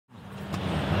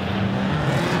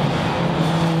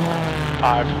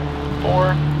5,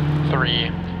 4,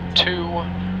 3, 2,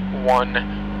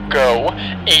 1, go.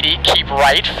 80, keep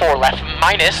right, 4 left,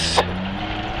 minus.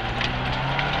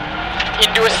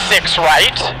 Into a 6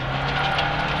 right.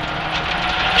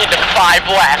 Into 5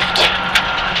 left.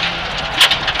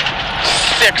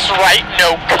 6 right,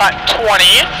 no cut, 20.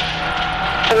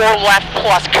 4 left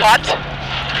plus cut. 5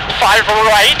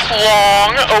 right,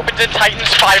 long, opens and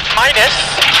tightens, 5 minus.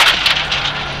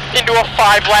 Into a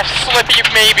 5 left, slippy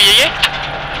maybe.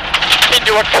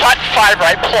 Into a cut, 5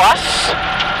 right plus.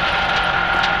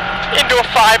 Into a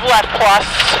 5 left plus.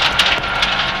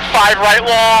 5 right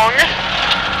long.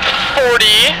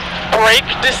 40, brake,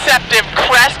 deceptive,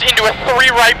 crest, into a 3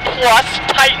 right plus,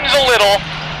 tightens a little.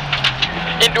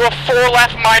 Into a 4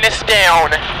 left minus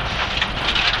down.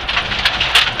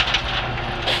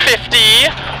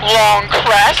 50, long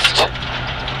crest.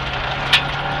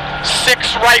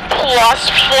 6 right plus,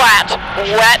 flat,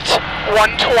 wet,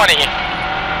 120.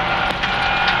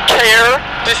 Care,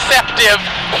 deceptive,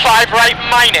 5 right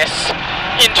minus.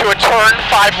 Into a turn,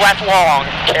 5 left long.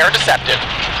 Care, deceptive.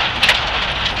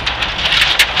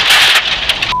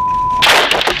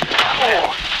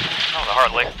 Oh, that was a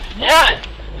hard lick. Yeah,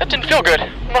 that didn't feel good.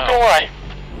 I'm not gonna lie.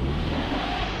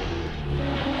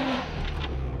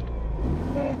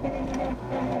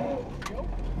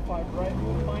 Five right,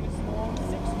 minus long,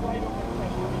 6 right over